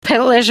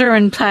pleasure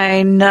and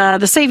pain.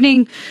 This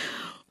evening,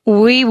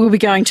 we will be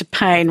going to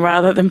pain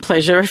rather than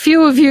pleasure. A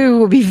few of you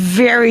will be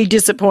very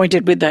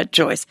disappointed with that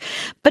choice.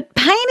 But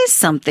pain is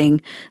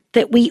something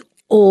that we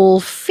all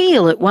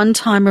feel at one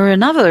time or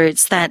another.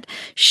 It's that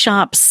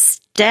sharp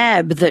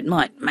stab that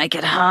might make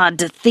it hard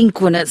to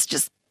think when it's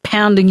just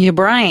pounding your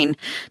brain,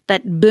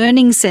 that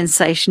burning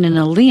sensation in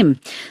a limb,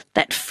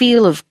 that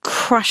feel of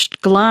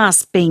crushed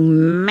glass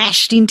being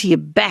mashed into your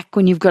back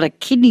when you've got a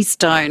kidney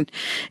stone.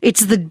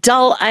 It's the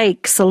dull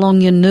aches along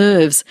your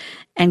nerves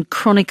and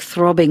chronic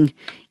throbbing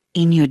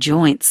in your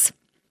joints.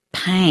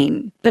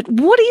 Pain. But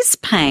what is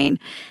pain?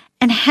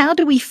 And how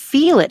do we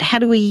feel it? How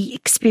do we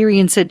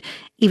experience it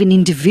even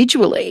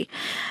individually?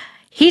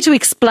 Here to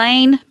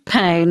explain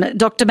pain,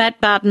 Dr.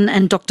 Matt Barton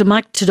and Dr.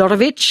 Mike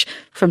Todorovic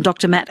from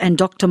Dr. Matt and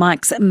Dr.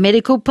 Mike's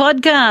Medical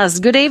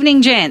Podcast. Good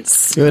evening,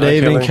 gents. Good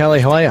evening,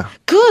 Kelly. How are you?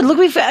 Good. Look,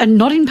 we've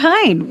not in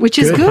pain, which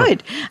is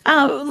good.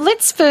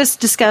 Let's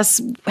first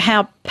discuss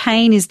how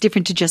pain is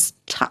different to just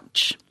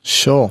touch.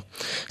 Sure.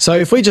 So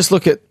if we just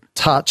look at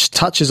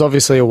touch is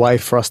obviously a way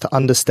for us to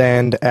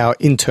understand our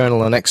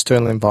internal and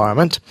external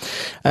environment.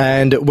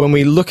 And when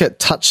we look at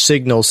touch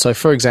signals, so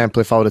for example,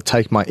 if I were to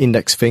take my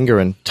index finger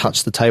and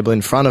touch the table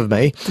in front of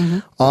me,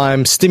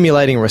 I'm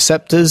stimulating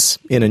receptors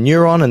in a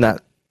neuron, and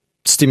that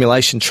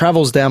stimulation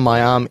travels down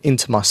my arm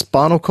into my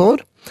spinal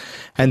cord.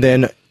 And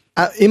then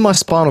in my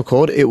spinal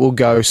cord, it will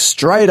go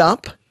straight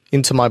up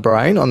into my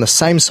brain on the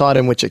same side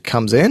in which it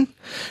comes in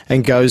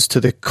and goes to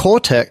the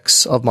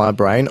cortex of my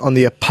brain on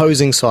the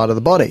opposing side of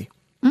the body.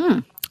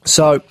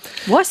 So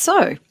why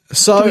so?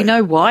 Do we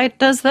know why it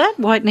does that?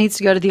 Why it needs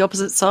to go to the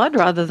opposite side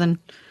rather than...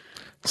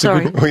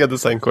 Sorry. We had the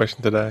same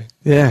question today.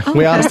 Yeah,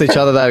 we asked each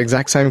other that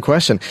exact same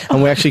question,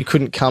 and we actually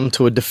couldn't come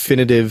to a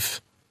definitive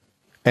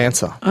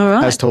answer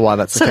as to why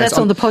that's the case. So that's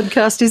on the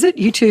podcast, is it?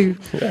 You two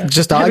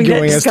just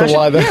arguing as to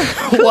why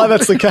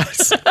that's the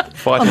case.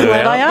 I'm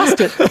glad I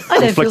asked it. I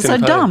don't feel so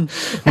dumb.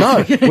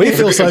 No, we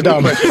feel so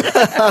dumb.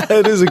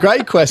 It is a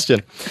great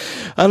question,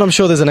 and I'm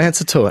sure there's an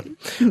answer to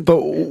it.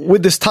 But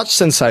with this touch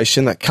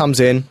sensation that comes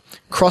in,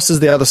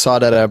 crosses the other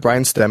side of our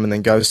brainstem and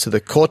then goes to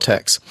the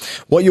cortex,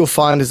 what you'll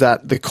find is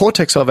that the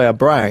cortex of our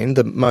brain,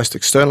 the most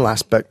external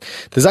aspect,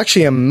 there's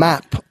actually a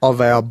map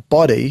of our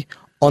body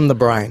on the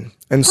brain.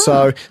 And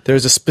so there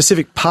is a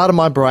specific part of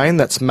my brain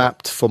that's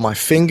mapped for my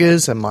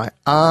fingers and my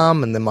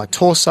arm and then my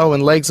torso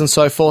and legs and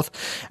so forth.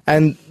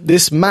 And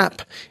this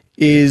map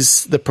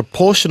is the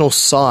proportional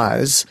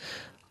size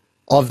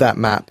of that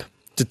map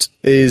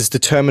is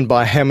determined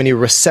by how many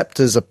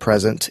receptors are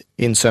present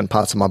in certain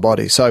parts of my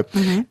body. So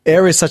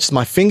areas such as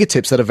my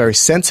fingertips that are very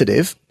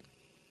sensitive,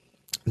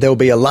 there will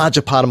be a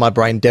larger part of my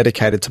brain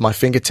dedicated to my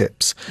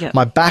fingertips. Yep.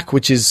 My back,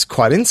 which is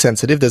quite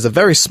insensitive, there's a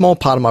very small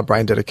part of my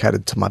brain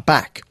dedicated to my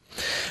back.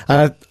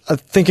 I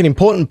think an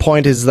important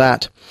point is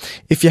that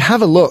if you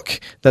have a look,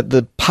 that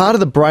the part of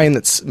the brain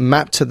that's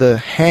mapped to the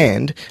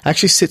hand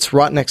actually sits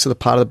right next to the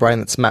part of the brain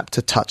that's mapped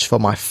to touch for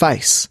my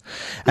face.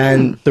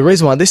 And the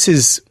reason why this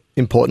is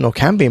important or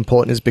can be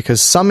important is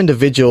because some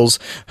individuals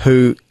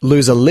who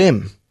lose a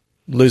limb,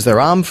 lose their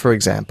arm, for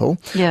example,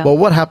 well,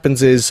 what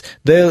happens is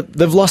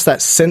they've lost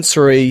that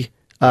sensory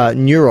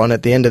neuron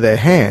at the end of their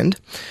hand,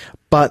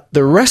 but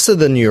the rest of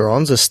the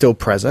neurons are still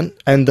present,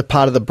 and the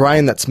part of the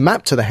brain that's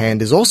mapped to the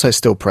hand is also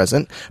still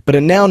present, but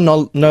it now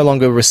no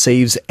longer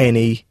receives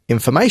any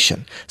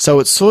information. So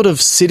it's sort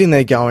of sitting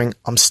there going,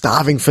 I'm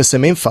starving for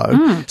some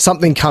info,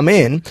 something come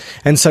in.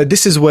 And so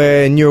this is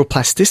where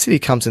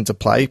neuroplasticity comes into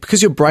play.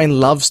 Because your brain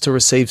loves to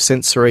receive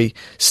sensory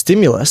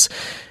stimulus,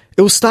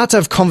 it will start to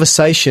have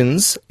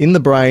conversations in the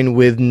brain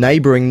with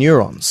neighboring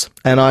neurons.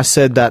 And I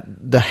said that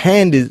the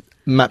hand is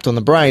mapped on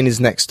the brain is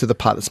next to the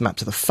part that's mapped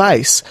to the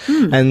face.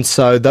 And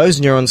so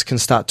those neurons can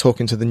start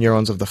talking to the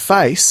neurons of the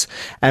face.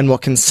 And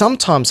what can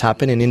sometimes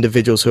happen in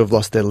individuals who have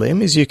lost their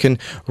limb is you can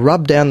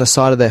rub down the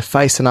side of their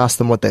face and ask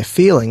them what they're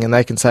feeling. And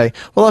they can say,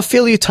 well, I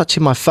feel you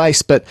touching my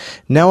face, but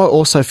now I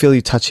also feel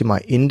you touching my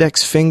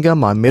index finger,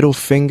 my middle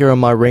finger, and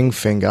my ring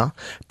finger,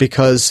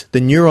 because the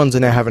neurons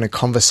are now having a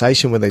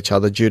conversation with each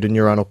other due to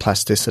neuronal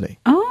plasticity.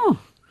 Oh,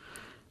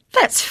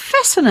 that's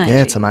fascinating.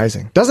 Yeah, it's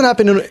amazing. Doesn't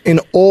happen in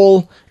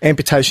all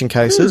amputation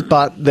cases,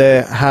 but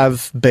there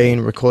have been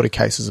recorded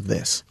cases of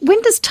this.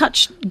 When does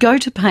touch go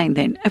to pain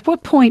then? At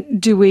what point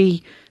do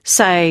we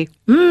say,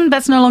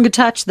 that's no longer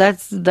touch,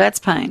 that's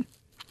pain?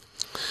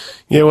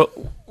 Yeah,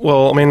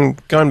 well, I mean,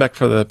 going back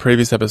for the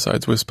previous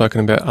episodes, we've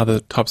spoken about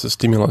other types of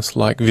stimulus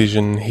like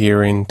vision,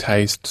 hearing,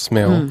 taste,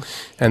 smell,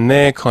 and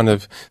they're kind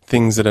of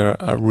things that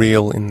are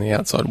real in the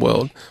outside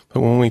world.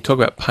 But when we talk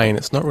about pain,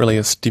 it's not really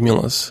a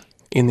stimulus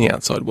in the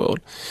outside world.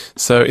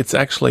 So it's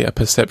actually a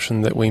perception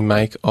that we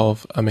make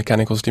of a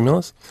mechanical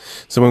stimulus.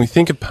 So when we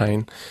think of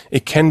pain,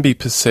 it can be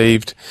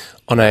perceived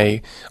on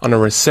a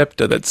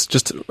receptor that's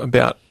just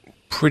about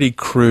pretty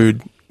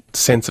crude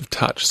sense of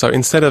touch. So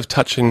instead of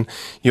touching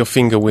your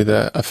finger with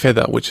a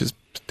feather, which is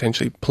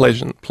potentially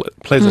pleasant,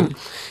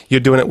 you're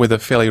doing it with a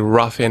fairly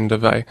rough end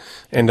of a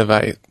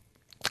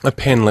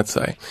pen, let's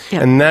say.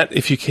 Yep. And that,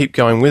 if you keep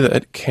going with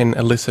it, can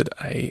elicit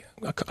a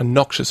a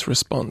noxious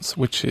response,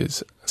 which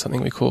is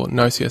something we call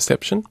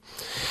nociception.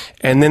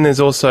 And then there's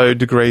also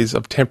degrees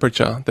of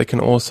temperature that can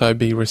also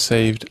be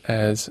received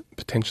as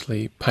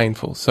potentially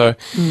painful. So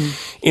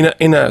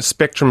in a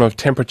spectrum of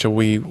temperature,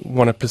 we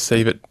want to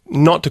perceive it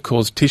not to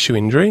cause tissue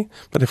injury,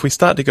 but if we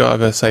start to go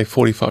over, say,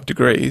 45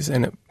 degrees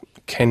and it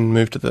can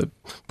move to the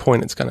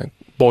point it's going to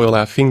boil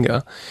our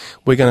finger,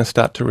 we're going to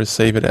start to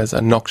receive it as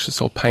a noxious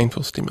or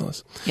painful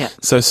stimulus. Yeah.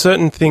 So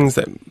certain things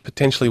that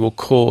potentially will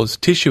cause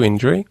tissue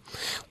injury,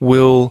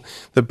 the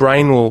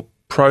brain will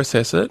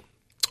process it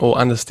or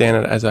understand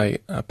it as a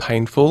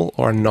painful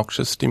or a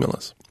noxious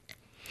stimulus.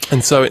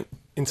 And so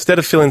instead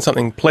of feeling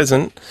something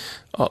pleasant,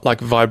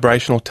 like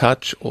vibrational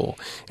touch or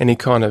any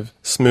kind of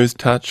smooth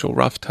touch or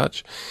rough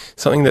touch,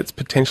 something that's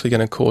potentially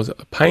going to cause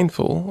a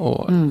painful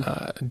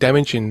or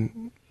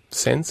damaging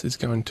sense is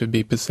going to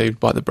be perceived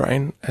by the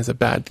brain as a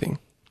bad thing.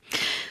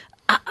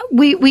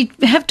 We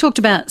have talked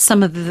about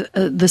some of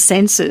the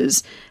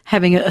senses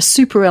having a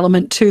super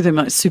element to them,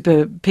 like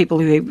super people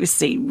who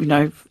see,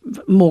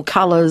 more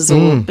colours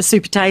or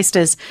super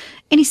tasters.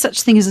 Any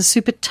such thing as a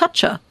super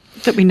toucher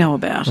that we know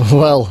about?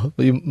 Well,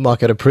 you might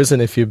go to prison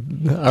if you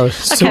are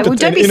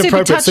don't be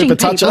inappropriate super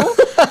toucher.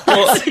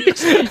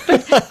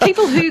 But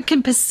people who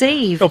can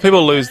perceive. Well,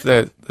 people lose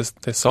their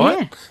sight.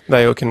 Yeah.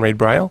 They can read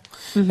Braille.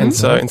 And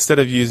so instead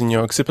of using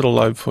your occipital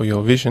lobe for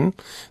your vision,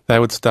 they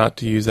would start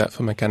to use that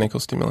for mechanical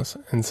stimulus.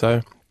 And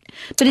so...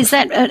 But is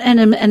that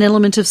an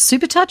element of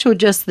super touch, or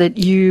just that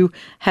you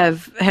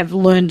have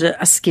learned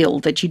a skill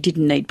that you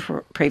didn't need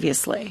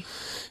previously?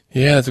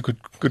 Yeah, that's a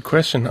good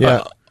question.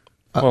 Yeah.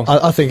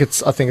 I think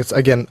it's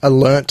again a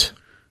learnt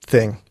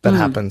thing that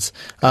happens.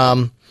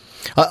 I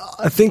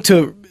think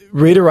to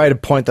reiterate a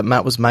point that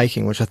Matt was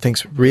making, which I think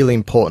is really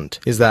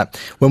important, is that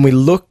when we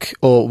look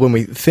or when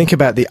we think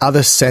about the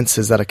other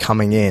senses that are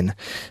coming in,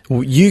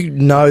 you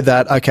know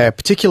that, okay, a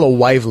particular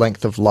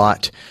wavelength of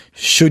light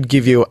should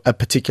give you a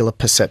particular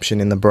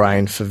perception in the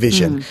brain for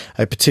vision.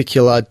 A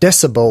particular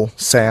decibel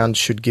sound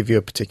should give you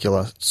a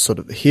particular sort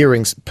of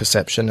hearing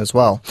perception as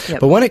well.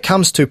 Yep. But when it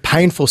comes to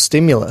painful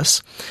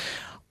stimulus,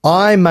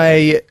 I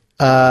may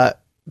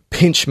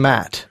pinch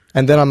Matt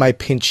and then I may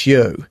pinch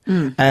you,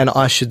 and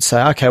I should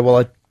say, okay, well,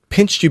 I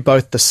pinched you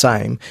both the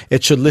same.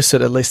 It should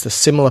elicit at least a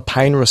similar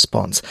pain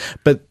response.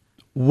 But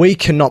we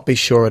cannot be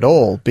sure at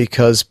all,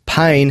 because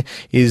pain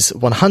is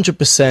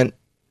 100%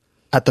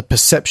 at the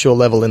perceptual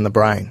level in the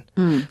brain.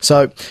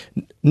 So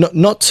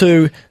not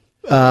to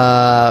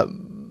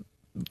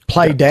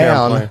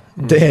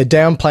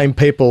downplaying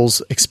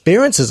people's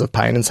experiences of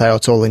pain and say, oh,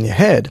 it's all in your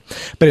head.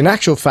 But in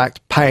actual fact,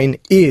 pain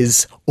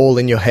is all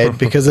in your head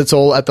because it's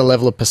all at the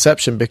level of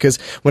perception. Because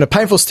when a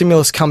painful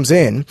stimulus comes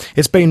in,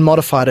 it's been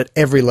modified at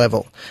every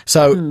level.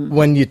 So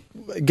when you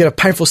get a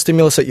painful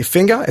stimulus at your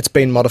finger, it's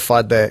been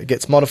modified there. It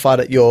gets modified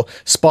at your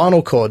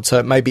spinal cord, so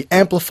it may be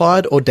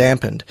amplified or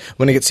dampened.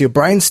 When it gets to your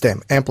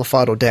brainstem,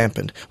 amplified or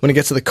dampened. When it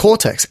gets to the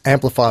cortex,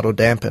 amplified or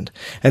dampened.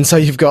 And so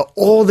you've got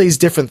all these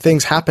different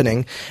things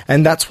happening,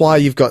 and that's why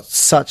you've got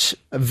such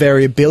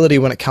variability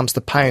when it comes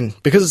to pain,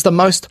 because it's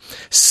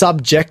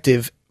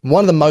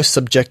one of the most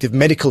subjective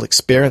medical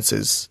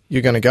experiences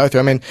you're going to go through.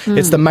 I mean,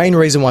 it's the main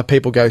reason why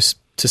people go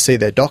to see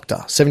their doctor.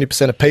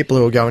 70% of people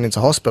who are going into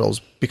hospitals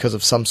because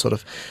of some sort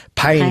of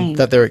pain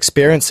that they're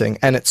experiencing,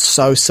 and it's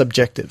so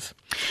subjective.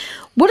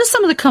 What are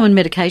some of the common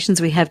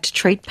medications we have to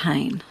treat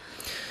pain?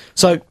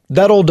 So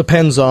that all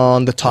depends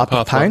on the type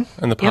of pain.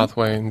 And the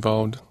pathway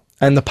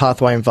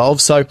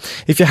involved. So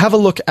if you have a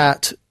look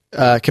at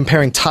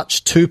comparing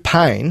touch to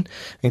pain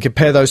and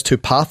compare those two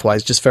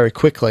pathways just very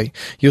quickly,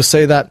 you'll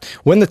see that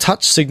when the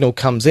touch signal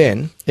comes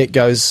in, it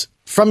goes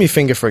from your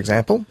finger, for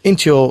example,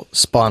 into your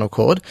spinal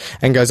cord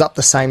and goes up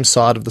the same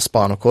side of the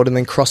spinal cord and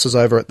then crosses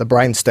over at the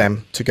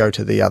brainstem to go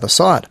to the other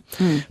side.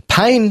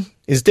 Pain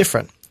is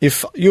different.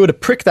 If you were to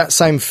prick that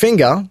same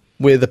finger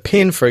with a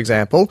pin, for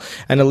example,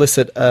 and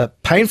elicit a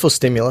painful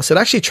stimulus, it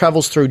actually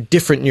travels through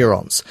different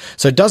neurons.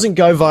 So it doesn't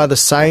go via the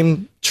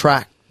same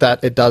track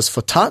that it does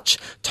for touch,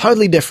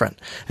 totally different.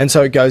 And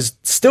so it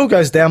still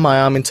goes down my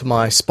arm into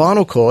my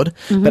spinal cord,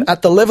 but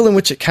at the level in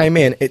which it came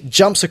in, it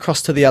jumps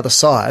across to the other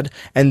side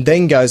and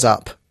then goes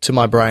up to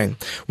my brain,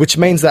 which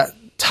means that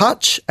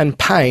touch and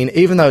pain,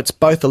 even though it's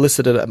both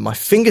elicited at my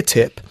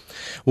fingertip,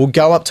 will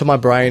go up to my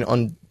brain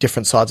on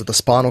different sides of the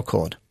spinal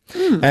cord.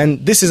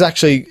 And this is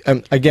actually,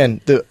 again,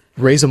 the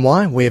reason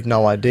why we have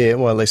no idea.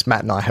 Well, at least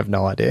Matt and I have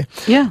no idea.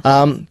 Yeah.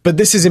 But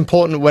this is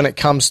important when it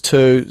comes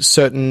to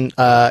certain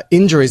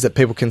injuries that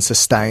people can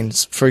sustain.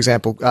 For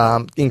example,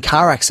 in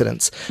car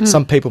accidents,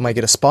 some people may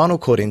get a spinal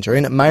cord injury,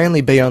 and it may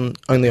only be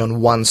only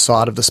on one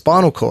side of the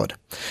spinal cord.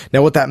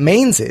 Now, what that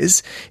means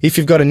is, if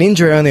you've got an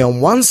injury only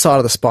on one side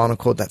of the spinal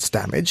cord that's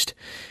damaged,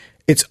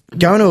 it's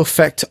going to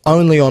affect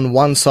only on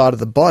one side of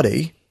the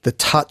body the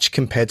touch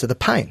compared to the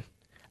pain,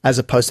 as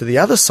opposed to the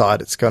other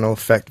side, it's going to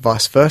affect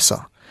vice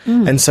versa.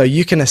 And so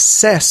you can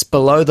assess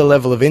below the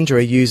level of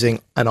injury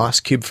using an ice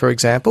cube, for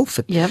example,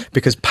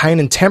 because pain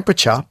and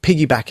temperature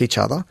piggyback each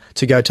other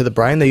to go to the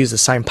brain. They use the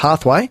same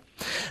pathway,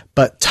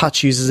 but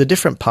touch uses a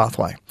different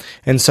pathway.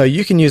 And so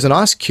you can use an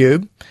ice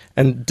cube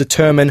and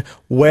determine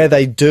where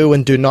they do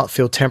and do not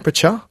feel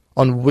temperature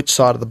on which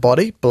side of the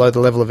body below the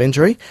level of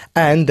injury,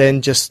 and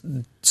then just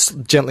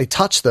gently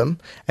touch them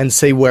and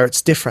see where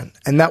it's different.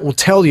 And that will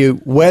tell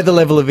you where the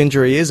level of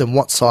injury is and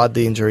what side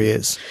the injury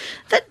is.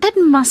 That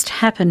must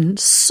happen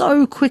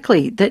so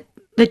quickly that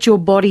your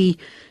body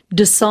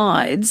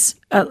decides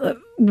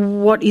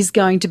what is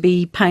going to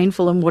be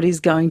painful and what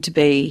is going to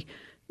be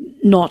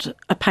not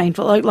a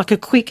painful, like a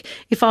quick,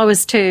 if I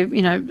was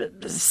to,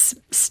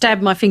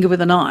 stab my finger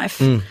with a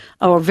knife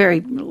or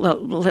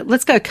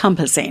let's go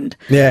compass end,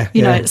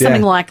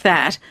 something like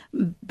that,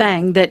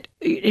 bang, that,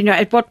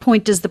 at what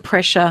point does the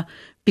pressure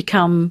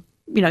become,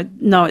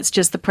 no, it's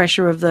just the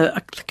pressure of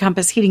the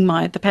compass hitting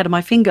the pad of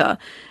my finger.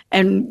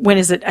 And when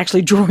is it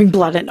actually drawing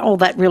blood and, oh,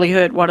 that really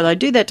hurt, why did I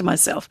do that to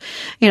myself?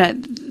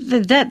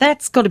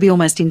 That's got to be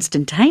almost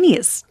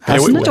instantaneous,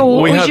 hasn't it?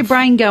 Or is your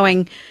brain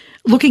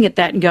looking at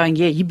that and going,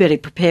 yeah, you better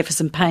prepare for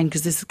some pain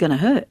because this is going to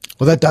hurt.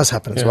 Well, that does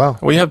happen as well.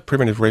 We have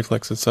primitive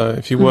reflexes. So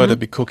if you were to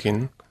be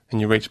cooking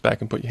and you reach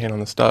back and put your hand on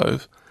the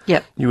stove,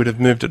 you would have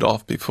moved it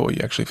off before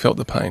you actually felt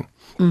the pain.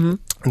 Mm-hmm.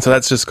 And so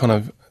that's just kind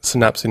of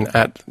synapsing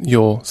at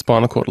your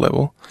spinal cord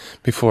level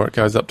before it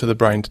goes up to the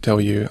brain to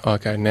tell you,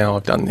 okay, now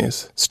I've done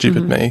this,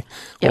 stupid me,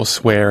 or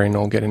swearing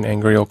or getting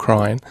angry or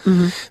crying.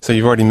 Mm-hmm. So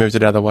you've already moved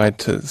it out of the way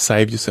to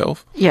save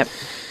yourself. Yep.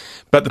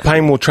 But the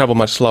pain will travel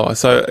much slower.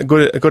 So a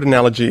good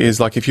analogy is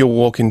like if you're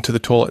walking to the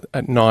toilet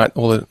at night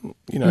or,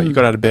 you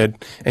got out of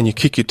bed and you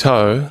kick your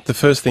toe, the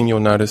first thing you'll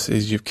notice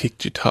is you've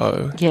kicked your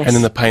toe and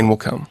then the pain will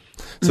come.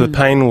 So the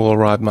pain will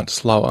arrive much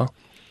slower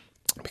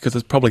because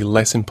it's probably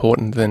less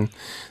important than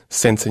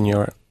sensing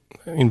your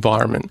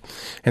environment.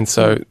 And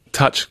so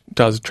touch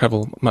does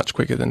travel much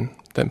quicker than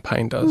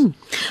pain does.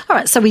 All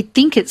right, so we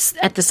think it's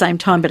at the same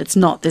time, but it's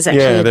not. There's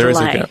actually a delay. There is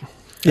a gap.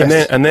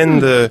 Yes. And then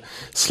the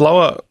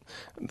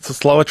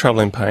slower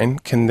travelling pain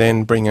can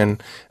then bring in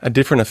a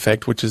different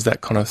effect, which is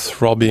that kind of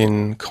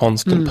throbbing,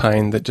 constant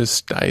pain that just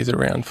stays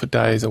around for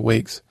days or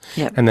weeks.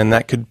 Yep. And then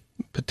that could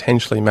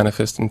potentially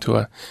manifest into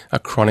a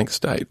chronic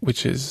state,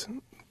 which is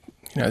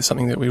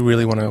something that we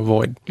really want to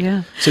avoid.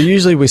 Yeah. So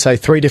usually we say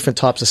 3 different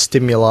types of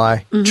stimuli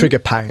trigger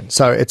pain.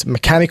 So it's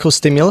mechanical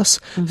stimulus,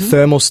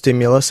 thermal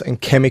stimulus,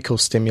 and chemical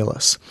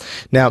stimulus.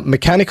 Now,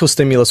 mechanical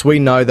stimulus, we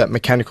know that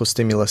mechanical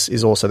stimulus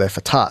is also there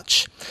for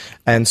touch.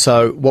 And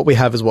so what we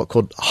have is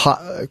called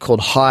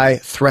high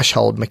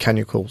threshold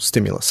mechanical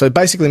stimulus. So it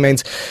basically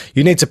means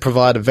you need to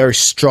provide a very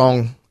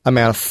strong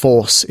amount of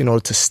force in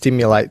order to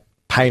stimulate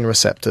pain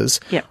receptors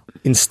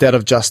instead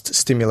of just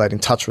stimulating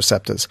touch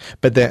receptors.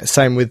 But then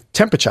same with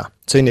temperature.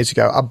 So you need to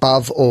go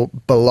above or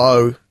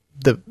below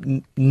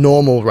the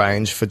normal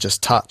range for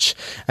just touch,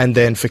 and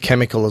then for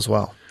chemical as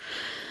well.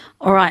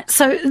 All right.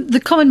 So the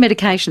common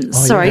medications.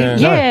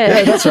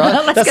 Yeah, that's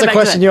right. That's the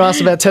question you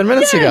asked about 10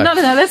 minutes ago. No,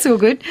 that's all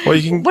good. Well,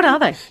 what are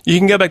they? You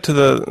can go back to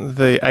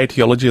the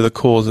etiology of the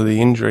cause of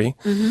the injury.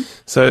 Mm-hmm.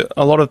 So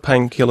a lot of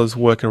painkillers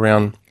work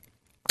around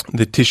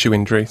the tissue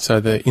injury, so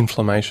the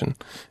inflammation.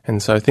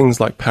 And so things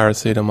like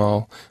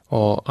paracetamol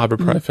or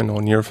ibuprofen or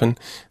Nurofen,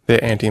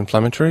 they're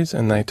anti-inflammatories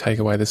and they take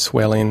away the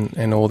swelling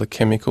and all the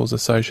chemicals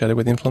associated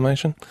with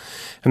inflammation.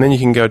 And then you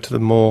can go to the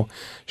more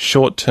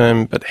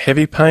short-term but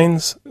heavy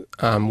pains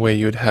where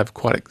you would have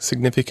quite a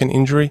significant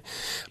injury,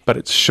 but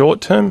it's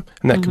short-term,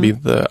 and that could be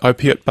the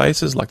opiate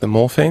bases like the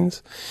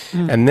morphines.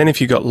 And then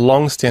if you've got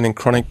long-standing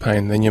chronic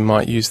pain, then you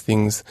might use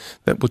things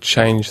that will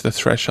change the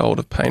threshold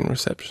of pain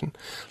reception,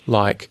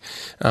 like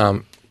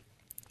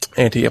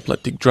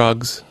anti-epileptic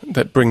drugs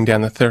that bring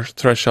down the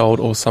threshold,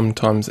 or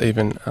sometimes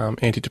even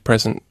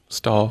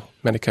antidepressant-style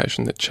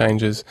medication that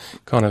changes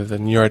kind of the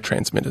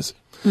neurotransmitters.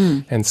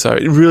 And so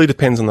it really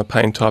depends on the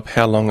pain type,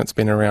 how long it's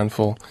been around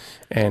for,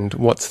 and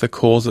what's the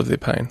cause of their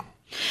pain.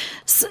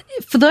 So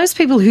for those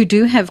people who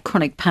do have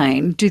chronic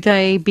pain, do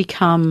they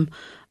become,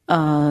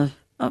 I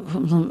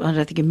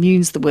don't think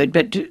immune's the word,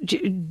 but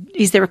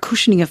is there a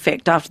cushioning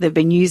effect after they've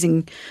been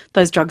using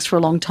those drugs for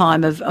a long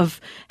time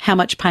of how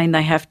much pain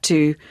they have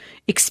to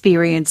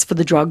experience for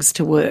the drugs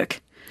to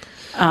work?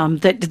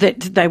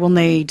 That they will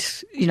need,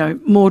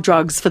 more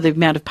drugs for the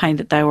amount of pain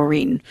that they were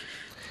in?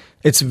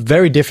 It's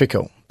very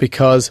difficult,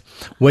 because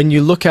when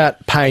you look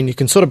at pain, you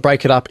can sort of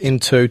break it up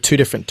into 2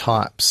 different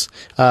types.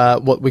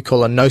 What we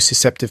call a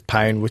nociceptive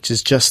pain, which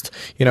is just,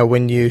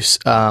 when you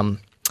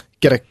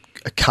get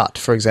a cut,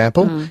 for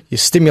example, you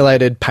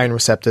stimulated pain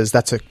receptors,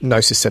 that's a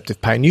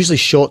nociceptive pain, usually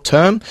short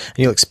term, and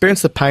you'll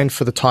experience the pain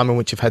for the time in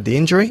which you've had the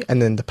injury,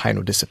 and then the pain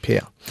will disappear.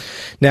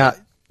 Now,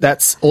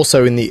 that's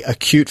also in the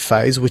acute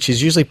phase, which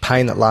is usually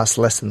pain that lasts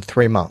less than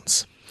 3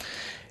 months.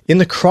 In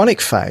the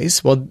chronic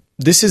phase, well,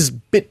 this is a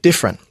bit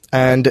different.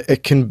 and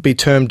it can be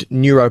termed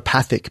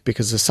neuropathic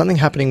because there's something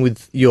happening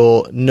with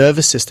your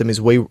nervous system is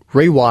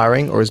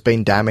rewiring or has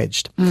been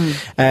damaged.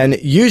 And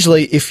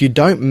usually if you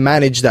don't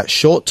manage that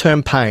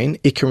short-term pain,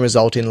 it can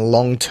result in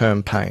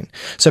long-term pain.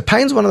 So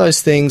pain's one of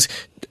those things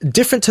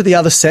different to the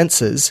other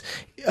senses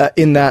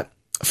in that,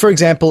 for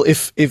example,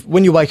 if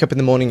when you wake up in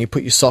the morning, you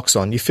put your socks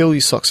on, you feel your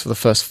socks for the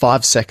first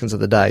 5 seconds of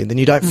the day, then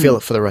you don't feel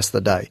it for the rest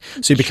of the day.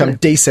 So you become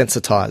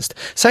desensitized.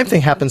 Same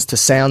thing happens to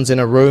sounds in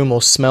a room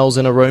or smells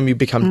in a room, you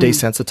become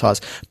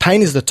desensitized.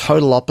 Pain is the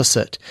total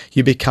opposite.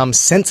 You become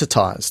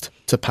sensitized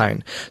to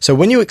pain. So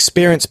when you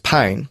experience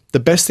pain, the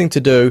best thing to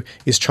do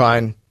is try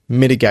and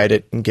mitigate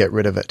it and get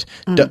rid of it.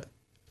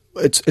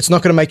 It's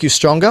not going to make you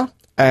stronger.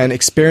 And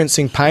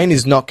experiencing pain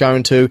is not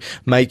going to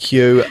make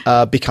you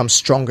become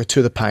stronger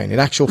to the pain. In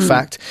actual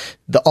fact,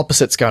 the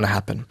opposite's going to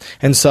happen.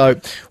 And so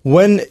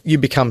when you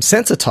become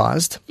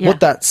sensitized,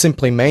 what that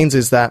simply means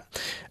is that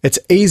it's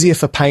easier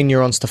for pain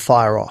neurons to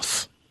fire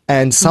off.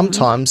 And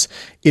sometimes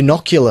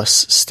innocuous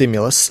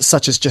stimulus,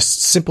 such as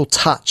just simple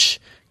touch,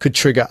 could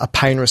trigger a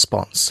pain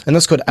response. And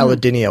that's called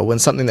allodynia, when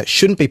something that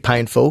shouldn't be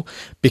painful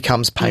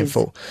becomes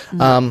painful.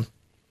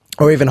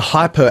 Or even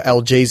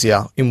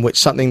hyperalgesia, in which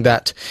something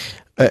that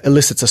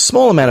elicits a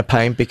small amount of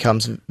pain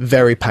becomes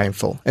very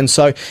painful. And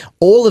so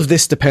all of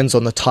this depends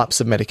on the types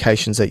of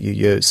medications that you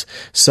use.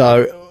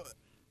 So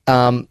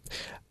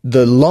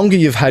the longer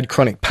you've had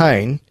chronic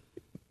pain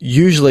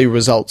usually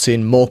results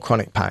in more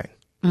chronic pain.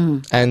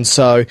 And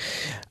so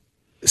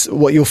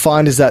what you'll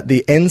find is that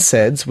the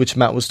NSAIDs, which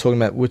Matt was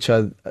talking about, which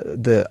are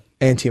the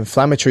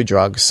anti-inflammatory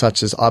drugs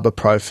such as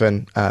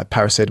ibuprofen,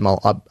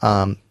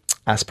 paracetamol,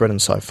 aspirin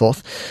and so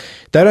forth,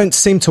 they don't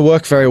seem to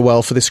work very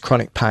well for this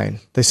chronic pain.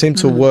 They seem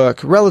to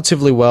work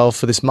relatively well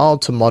for this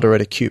mild to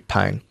moderate acute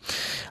pain.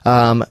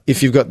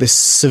 If you've got this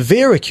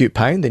severe acute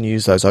pain, then you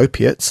use those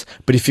opiates.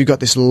 But if you've got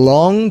this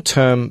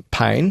long-term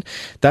pain,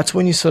 that's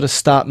when you sort of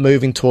start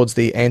moving towards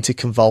the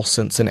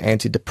anticonvulsants and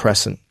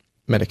antidepressant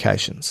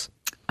medications.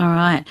 All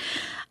right.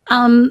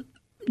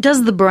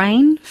 Does the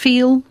brain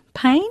feel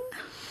pain?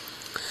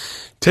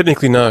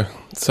 Technically, no.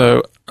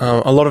 So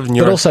a lot of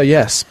But also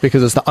yes,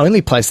 because it's the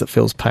only place that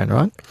feels pain,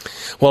 right?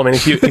 Well, I mean,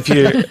 if you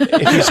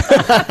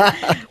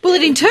Well,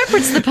 it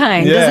interprets the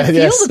pain. Does it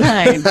feel the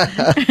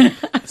pain?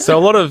 So a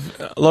lot of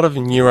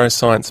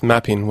neuroscience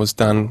mapping was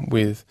done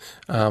with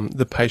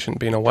the patient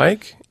being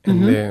awake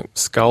and their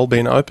skull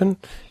being open,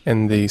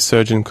 and the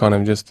surgeon kind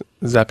of just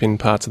zapping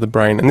parts of the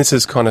brain. And this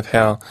is kind of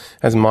how,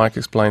 as Mike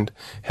explained,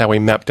 how we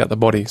mapped out the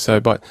body.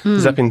 So by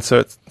zapping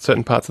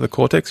certain parts of the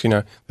cortex,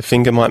 the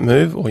finger might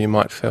move, or you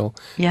might feel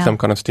some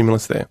kind of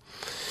stimulus there.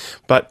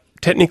 But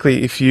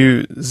technically, if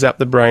you zap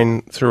the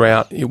brain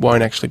throughout, it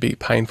won't actually be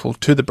painful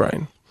to the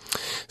brain.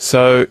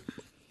 So,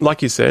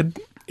 like you said,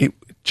 it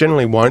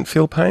generally won't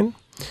feel pain,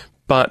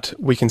 but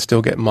we can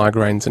still get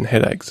migraines and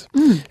headaches.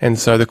 And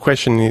so the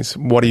question is,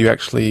 what are you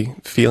actually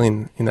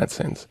feeling in that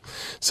sense?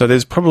 So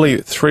there's probably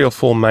 3 or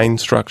 4 main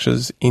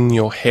structures in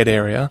your head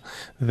area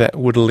that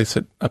would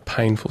elicit a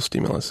painful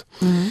stimulus.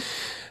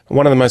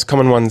 One of the most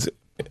common ones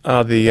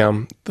are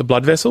the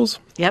blood vessels.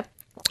 Yep.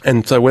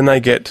 And so when they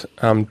get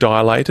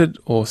dilated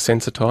or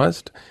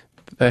sensitized,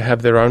 they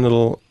have their own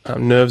little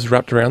nerves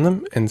wrapped around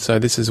them, and so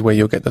this is where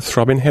you'll get the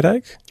throbbing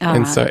headache.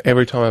 And so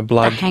every time a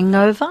blood... A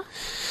hangover?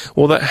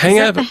 Well, the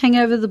hangover... Is that the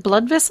hangover of the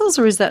blood vessels,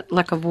 or is that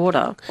lack of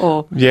water?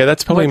 Or yeah,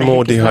 that's probably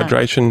more heck is that?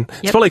 dehydration.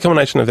 It's probably a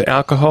combination of the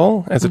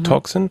alcohol as a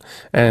toxin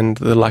and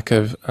the lack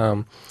of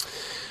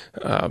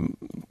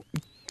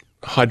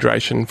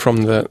hydration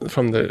from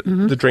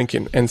the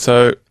drinking. And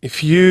so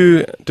if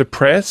you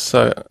depress,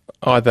 so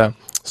either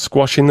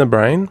squash in the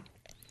brain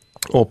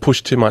or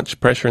push too much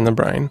pressure in the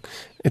brain,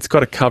 it's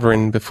got a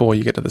covering before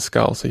you get to the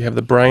skull. So you have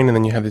the brain, and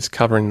then you have this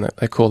covering that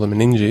they call the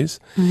meninges.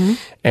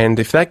 And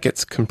if that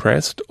gets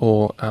compressed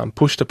or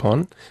pushed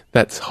upon,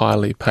 that's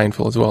highly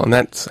painful as well. And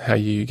that's how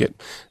you get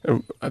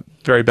a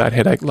very bad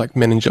headache, like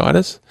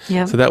meningitis.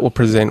 Yep. So that will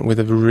present with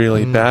a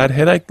really bad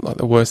headache, like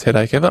the worst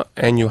headache ever,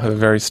 and you'll have a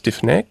very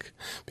stiff neck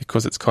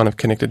because it's kind of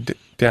connected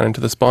down into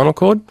the spinal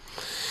cord.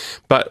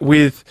 But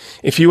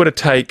if you were to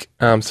take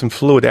some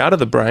fluid out of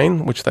the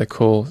brain, which they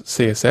call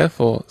CSF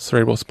or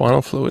cerebral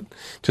spinal fluid,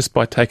 just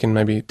by taking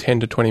maybe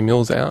 10 to 20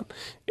 mils out,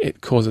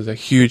 it causes a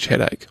huge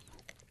headache.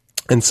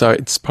 And so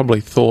it's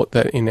probably thought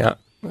that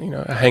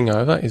a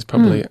hangover is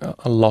probably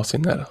a loss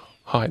in that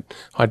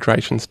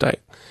hydration state.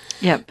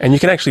 Yep. And you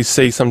can actually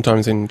see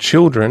sometimes in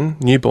children,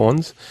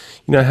 newborns,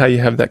 you know how you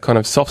have that kind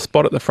of soft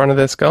spot at the front of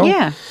their skull?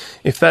 Yeah.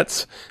 If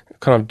that's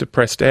kind of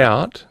depressed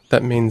out,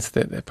 that means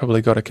that they've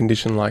probably got a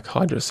condition like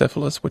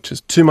hydrocephalus, which is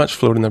too much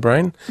fluid in the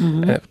brain.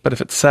 But if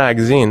it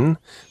sags in,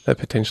 they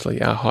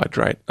potentially are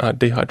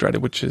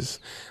dehydrated, which is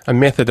a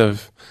method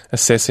of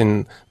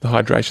assessing the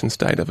hydration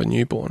state of a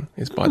newborn,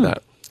 is by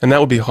that. And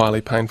that would be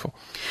highly painful.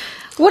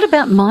 What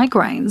about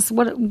migraines?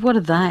 What are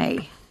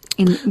they?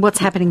 What's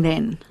happening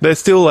then? They're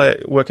still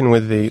working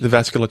with the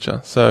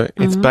vasculature. So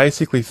it's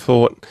basically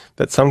thought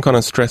that some kind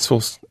of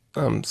stressful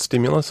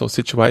stimulus or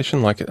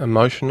situation, like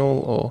emotional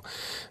or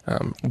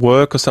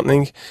work or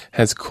something,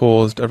 has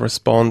caused a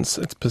response.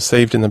 It's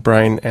perceived in the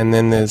brain, and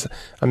then there's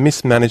a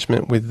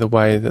mismanagement with the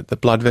way that the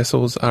blood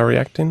vessels are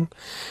reacting.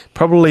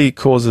 Probably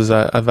causes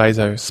a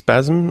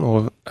vasospasm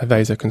or a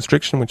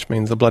vasoconstriction, which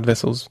means the blood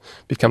vessels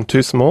become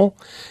too small,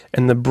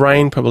 and the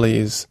brain probably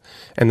is,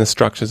 and the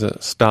structures are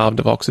starved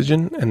of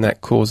oxygen, and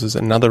that causes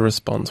another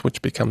response,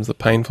 which becomes the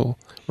painful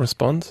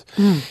response,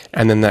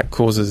 and then that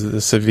causes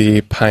the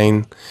severe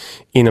pain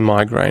in a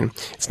migraine.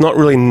 It's not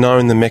really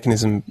known the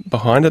mechanism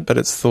behind it, but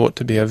it's thought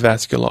to be a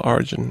vascular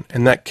origin,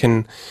 and that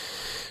can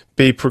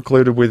be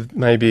precluded with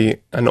maybe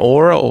an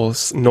aura or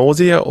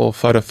nausea or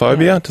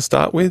photophobia to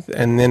start with,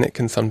 and then it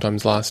can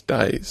sometimes last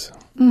days.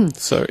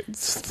 So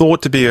it's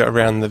thought to be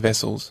around the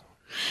vessels.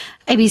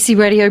 ABC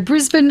Radio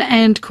Brisbane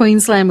and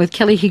Queensland with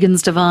Kelly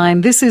Higgins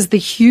Devine. This is The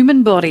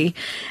Human Body,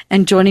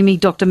 and joining me,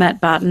 Dr. Matt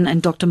Barton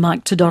and Dr.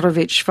 Mike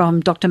Todorovic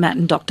from Dr. Matt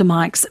and Dr.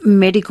 Mike's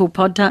Medical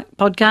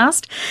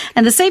Podcast.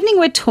 And this evening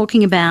we're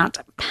talking about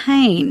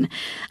pain.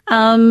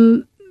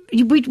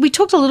 We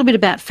talked a little bit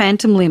about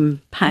phantom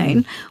limb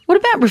pain. What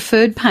about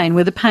referred pain,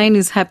 where the pain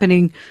is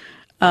happening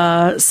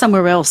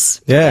somewhere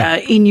else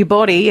in your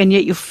body, and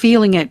yet you're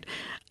feeling it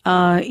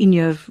in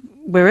your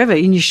wherever,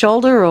 in your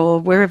shoulder or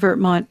wherever it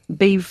might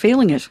be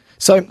feeling it?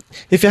 So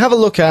if you have a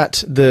look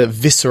at the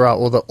viscera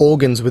or the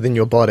organs within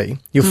your body,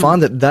 you'll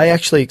find that they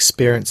actually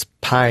experience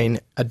pain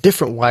a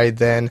different way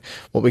than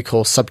what we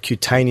call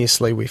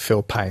subcutaneously we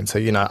feel pain. So,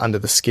 under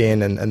the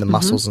skin and the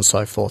muscles and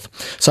so forth.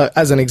 So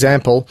as an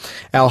example,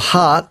 our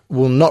heart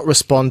will not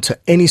respond to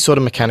any sort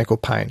of mechanical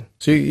pain.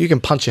 So you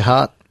can punch your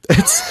heart.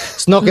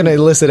 It's not going to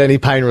elicit any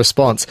pain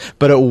response,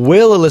 but it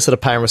will elicit a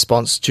pain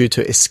response due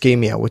to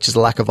ischemia, which is a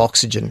lack of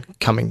oxygen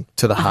coming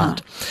to the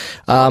heart.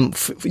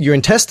 Your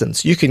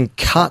intestines, you can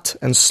cut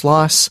and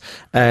slice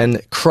and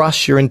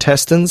crush your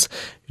intestines.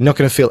 You're not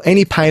going to feel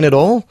any pain at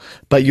all,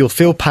 but you'll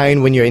feel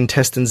pain when your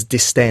intestines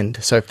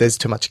distend. So if there's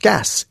too much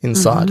gas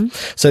inside.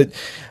 So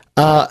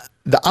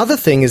the other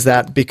thing is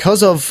that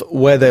because of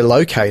where they're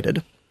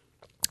located,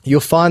 you'll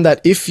find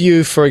that if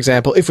you, for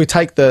example, if we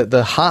take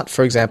the heart,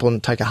 for example,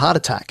 and take a heart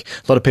attack,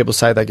 a lot of people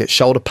say they get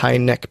shoulder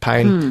pain, neck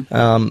pain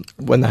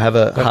when they have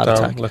a heart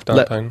attack.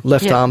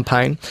 Left arm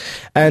pain.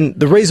 And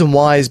the reason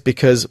why is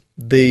because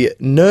the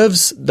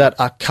nerves that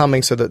are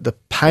coming, so that the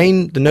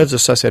nerves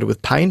associated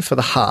with pain for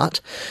the heart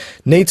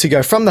need to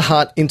go from the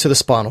heart into the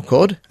spinal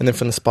cord, and then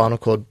from the spinal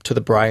cord to the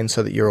brain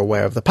so that you're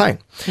aware of the pain.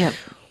 Yep.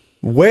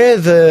 Where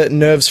the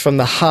nerves from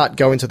the heart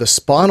go into the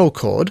spinal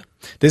cord,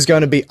 there's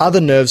going to be other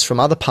nerves from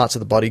other parts of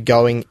the body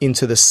going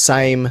into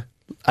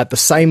at the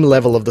same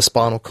level of the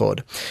spinal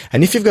cord.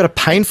 And if you've got a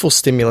painful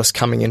stimulus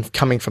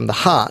coming from the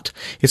heart,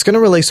 it's going to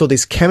release all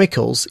these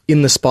chemicals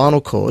in the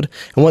spinal cord.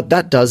 And what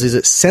that does is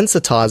it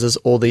sensitizes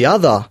all the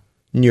other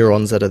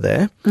neurons that are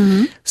there,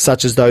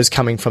 such as those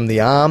coming from the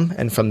arm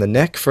and from the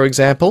neck, for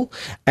example,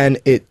 and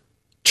it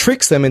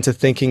tricks them into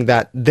thinking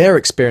that they're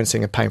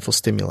experiencing a painful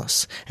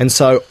stimulus. And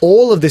so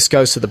all of this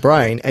goes to the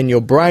brain, and your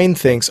brain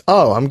thinks,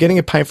 oh, I'm getting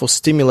a painful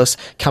stimulus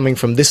coming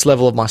from this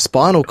level of my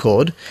spinal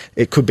cord.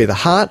 It could be the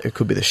heart, it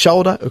could be the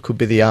shoulder, it could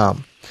be the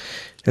arm.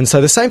 And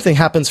so the same thing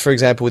happens, for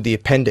example, with the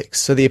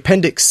appendix. So the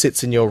appendix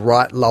sits in your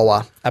right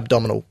lower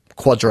abdominal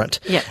quadrant.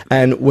 Yep.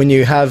 And when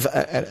you have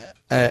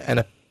an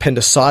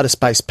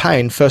appendicitis-based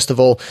pain, first of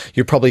all,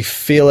 you probably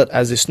feel it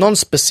as this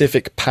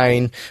non-specific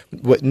pain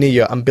near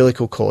your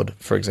umbilical cord,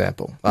 for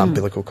example.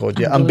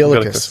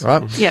 Umbilicus,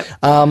 right? Yep.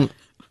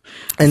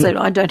 And so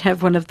I don't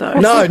have one of those.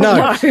 No.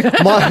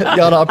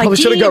 I probably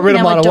should have got rid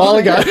of mine a while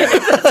ago.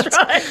 That's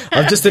right.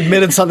 I've just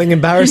admitted something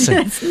embarrassing.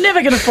 It's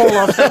never going to fall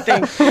off, that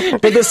thing.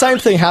 But the same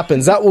thing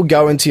happens. That will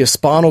go into your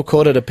spinal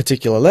cord at a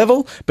particular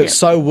level, but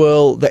so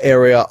will the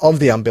area of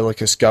the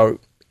umbilicus go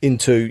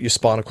into your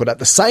spinal cord at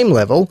the same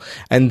level,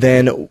 and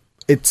then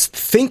it's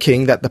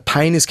thinking that the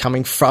pain is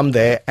coming from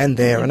there and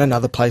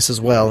another place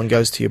as well, and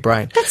goes to your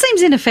brain. That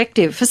seems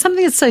ineffective. For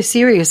something that's so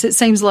serious, it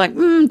seems like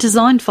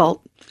design fault.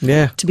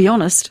 Yeah. To be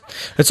honest.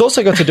 It's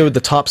also got to do with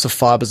the types of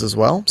fibres as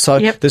well. So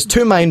there's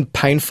two main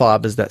pain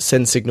fibres that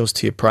send signals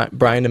to your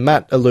brain, and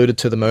Matt alluded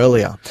to them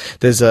earlier.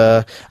 There's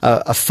a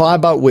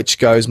fibre which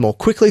goes more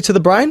quickly to the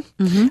brain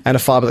and a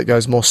fibre that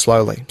goes more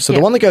slowly. So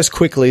the one that goes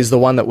quickly is the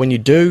one that when you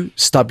do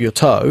stub your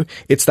toe,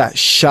 it's that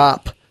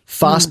sharp,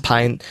 fast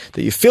pain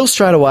that you feel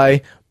straight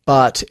away,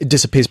 but it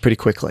disappears pretty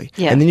quickly.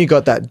 Yeah. And then you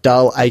got that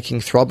dull, aching,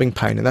 throbbing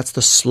pain, and that's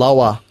the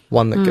slower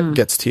one that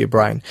gets to your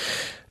brain.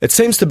 It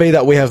seems to be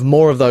that we have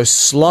more of those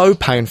slow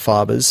pain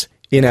fibres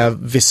in our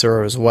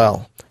viscera as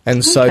well.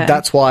 And so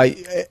that's why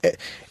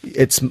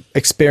it's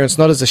experienced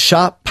not as a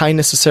sharp pain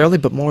necessarily,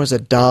 but more as a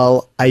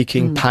dull,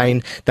 aching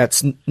pain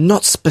that's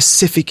not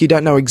specific. You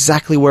don't know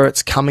exactly where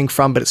it's coming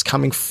from, but it's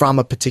coming from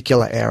a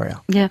particular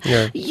area.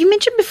 Yeah. You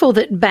mentioned before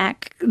that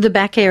the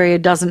back area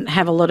doesn't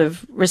have a lot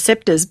of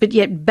receptors, but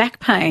yet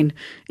back pain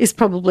is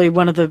probably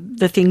one of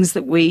the things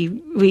that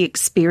we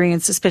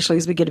experience, especially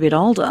as we get a bit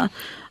older.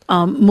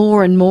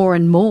 more and more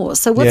and more.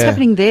 So what's Yeah.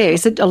 happening there?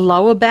 Is it a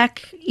lower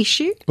back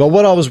issue? Well,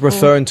 what I was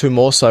referring to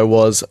more so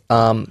was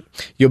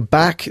your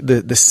back,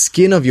 the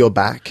skin of your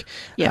back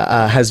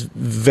Yeah. has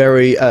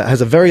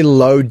a very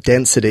low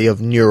density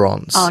of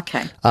neurons.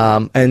 Okay.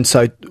 And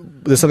so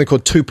there's something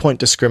called 2-point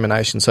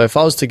discrimination. So if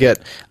I was to get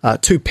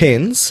 2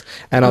 pins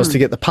and I was to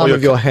get the palm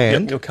of your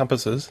hand, your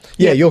compasses.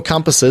 your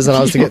compasses, and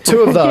I was to get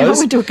 2 of Yeah, I those,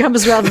 went to a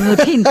compass rather than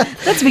the pin.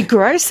 That's a bit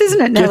gross, isn't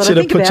it, now that I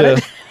think about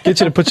it? get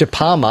you to put your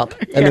palm up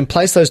and then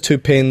place those 2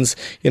 pins,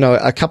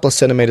 a couple of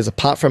centimeters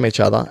apart from each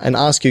other and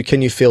ask you,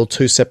 can you feel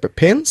 2 separate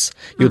pins?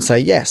 You would say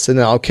yes. And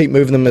then I'll keep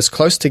moving them as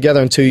close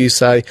together until you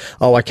say,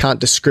 oh, I can't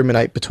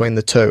discriminate between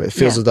the 2. It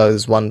feels as though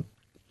there's one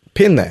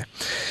pin there.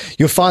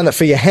 You'll find that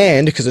for your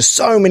hand, because there's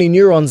so many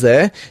neurons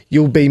there,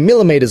 you'll be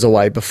millimeters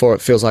away before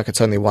it feels like it's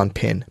only 1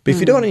 pin. But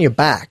if you do it on your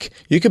back,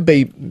 you could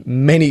be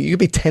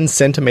 10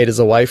 centimeters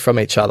away from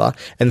each other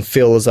and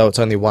feel as though it's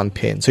only 1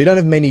 pin. So you don't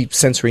have many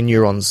sensory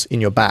neurons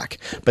in your back.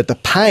 But the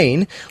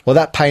pain, well,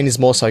 that pain is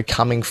more so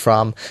coming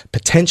from,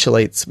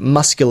 potentially, it's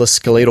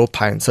musculoskeletal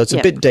pain. So it's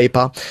a bit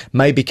deeper,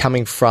 maybe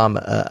coming from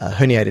a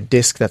herniated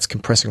disc that's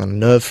compressing on a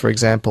nerve, for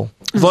example.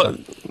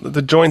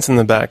 The joints in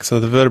the back, so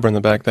the vertebrae in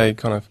the back, they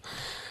kind of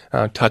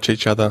touch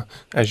each other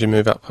as you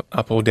move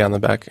up or down the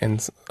back,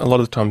 and a lot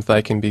of the times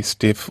they can be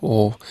stiff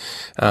or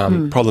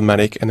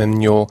problematic, and then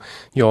your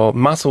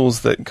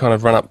muscles that kind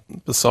of run up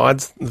the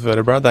sides of the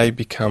vertebra, they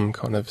become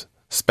kind of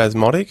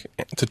spasmodic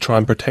to try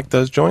and protect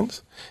those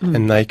joints,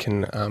 and they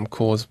can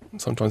cause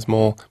sometimes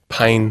more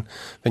pain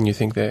than you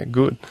think they're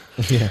good.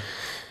 Yeah.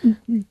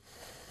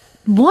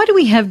 Why do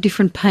we have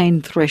different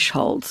pain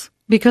thresholds?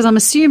 Because I'm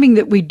assuming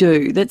that we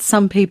do, that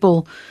some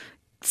people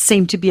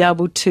seem to be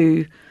able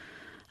to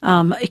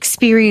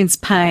experience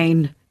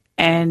pain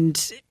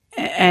and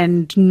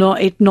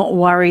not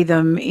worry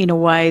them in a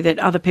way that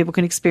other people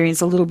can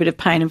experience a little bit of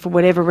pain, and for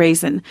whatever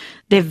reason,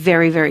 they're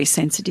very, very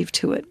sensitive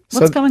to it.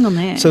 What's going on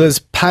there? So there's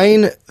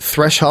pain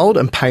threshold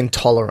and pain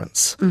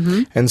tolerance.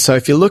 Mm-hmm. And so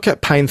if you look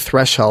at pain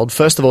threshold,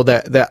 first of all,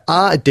 there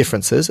are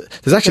differences.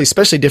 There's actually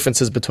especially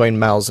differences between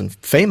males and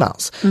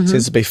females. Mm-hmm.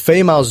 Seems to be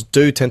females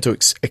do tend to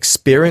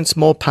experience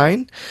more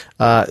pain,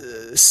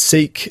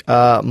 seek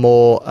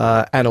more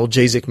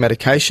analgesic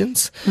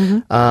medications.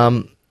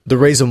 Mm-hmm. The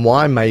reason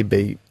why may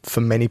be for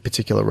many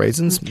particular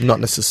reasons, not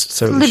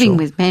necessarily living sure.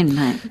 with men,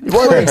 mate.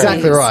 Well,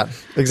 exactly right.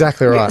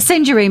 Exactly right.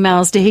 Send your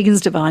emails to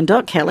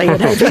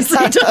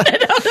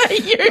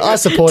higginsdevine.kelly@abc.net.au I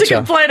support to you.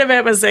 complain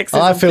about my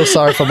sexism. I feel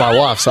sorry for my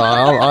wife, so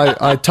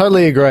I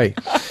totally agree.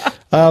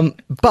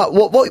 But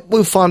what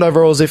we'll find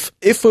overall is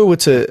if we were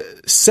to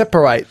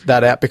separate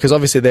that out, because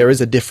obviously there is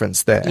a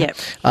difference there. Yep.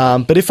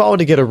 But if I were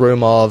to get a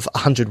room of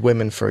 100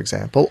 women, for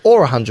example,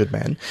 or 100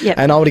 men, Yep.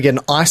 and I were to get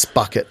an ice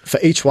bucket for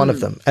each one of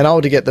them, and I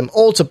were to get them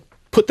all to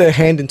put their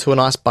hand into an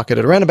ice bucket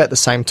at around about the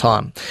same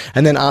time,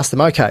 and then ask them,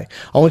 okay,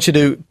 I want you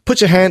to put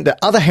the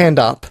other hand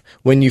up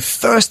when you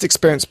first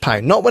experience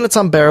pain, not when it's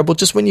unbearable,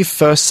 just when you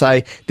first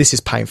say, this is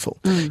painful.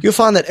 You'll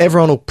find that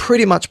everyone will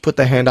pretty much put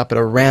their hand up at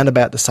around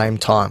about the same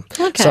time.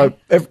 Okay. So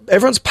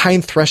everyone's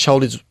pain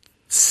threshold is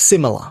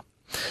similar,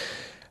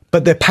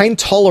 but their pain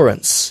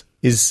tolerance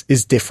is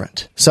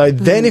different. So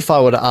then if I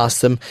were to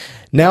ask them,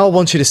 now I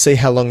want you to see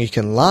how long you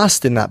can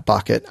last in that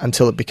bucket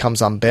until it becomes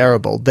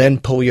unbearable, then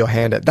pull your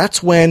hand out.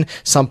 That's when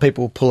some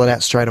people will pull it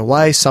out straight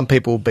away. Some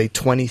people will be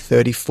 20,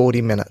 30,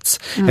 40 minutes.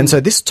 And so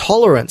this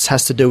tolerance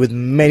has to do with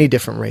many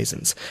different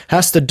reasons.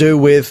 Has to do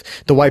with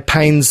the way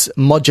pain's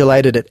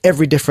modulated at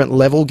every different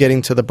level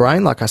getting to the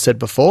brain, like I said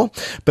before,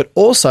 but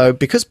also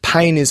because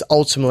pain is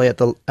ultimately at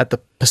the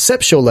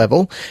perceptual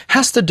level,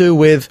 has to do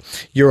with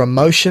your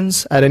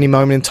emotions at any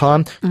moment in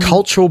time,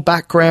 cultural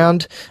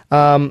background,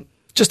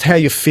 just how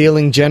you're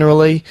feeling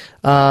generally.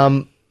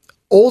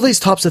 All these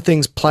types of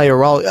things play a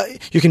role.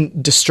 You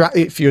can distract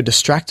if you're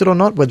distracted or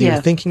not, whether you're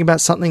thinking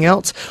about something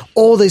else.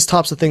 All these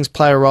types of things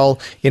play a role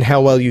in how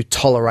well you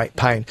tolerate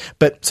pain.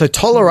 But so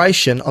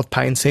toleration of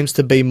pain seems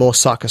to be more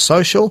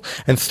psychosocial,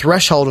 and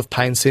threshold of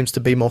pain seems to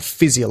be more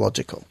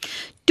physiological.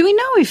 Do we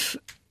know if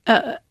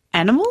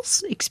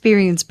animals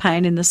experience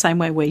pain in the same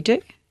way we do?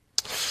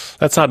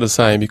 That's hard to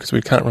say because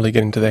we can't really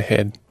get into their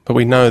head, but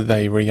we know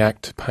they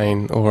react to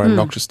pain or a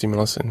noxious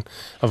stimulus and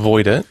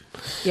avoid it.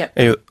 Yep.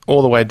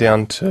 All the way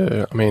down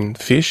to,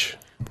 fish.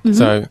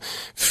 So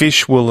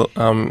fish will,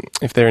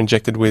 if they're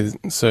injected with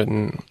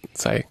certain,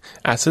 say,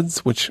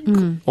 acids, which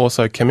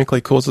also chemically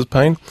causes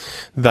pain,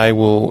 they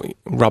will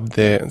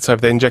so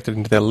if they're injected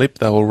into their lip,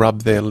 they will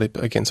rub their lip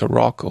against a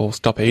rock or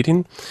stop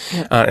eating.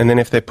 Yep. And then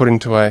if they're put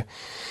into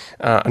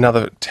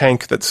another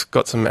tank that's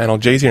got some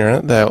analgesia in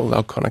it,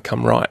 they'll kind of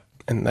come right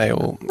and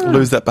they'll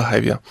lose that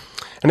behaviour.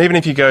 And even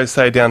if you go,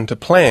 say, down to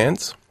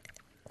plants,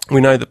 we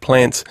know that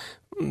plants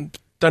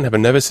don't have a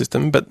nervous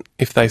system, but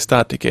if they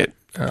start to get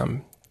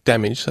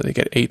damaged, so they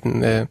get eaten,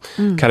 their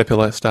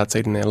caterpillar starts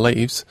eating their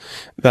leaves,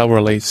 they'll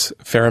release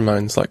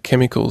pheromones like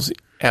chemicals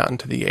out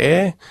into the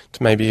air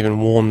to maybe even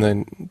warn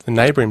the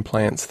neighbouring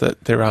plants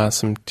that there are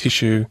some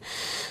tissue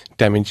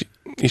damage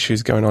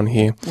issues going on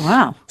here.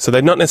 Wow. So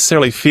they're not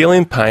necessarily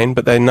feeling pain,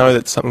 but they know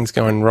that something's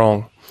going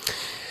wrong.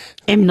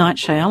 M. Night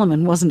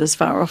Shyamalan wasn't as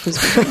far off as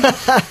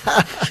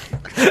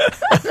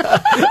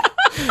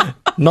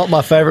Not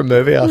my favourite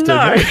movie, I have to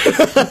No,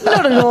 admit.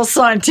 not at all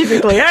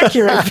scientifically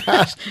accurate,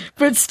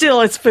 but still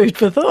it's food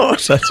for thought.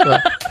 That's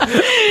right.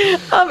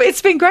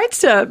 It's been great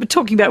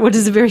talking about what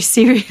is a very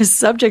serious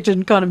subject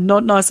and kind of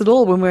not nice at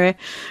all when we're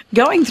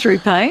going through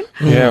pain.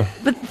 Yeah.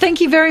 But thank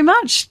you very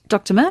much,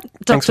 Dr. Matt.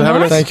 Thanks Dr. for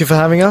having Mike. us. Thank you for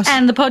having us.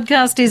 And the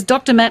podcast is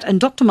Dr. Matt and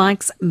Dr.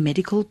 Mike's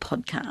Medical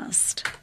Podcast.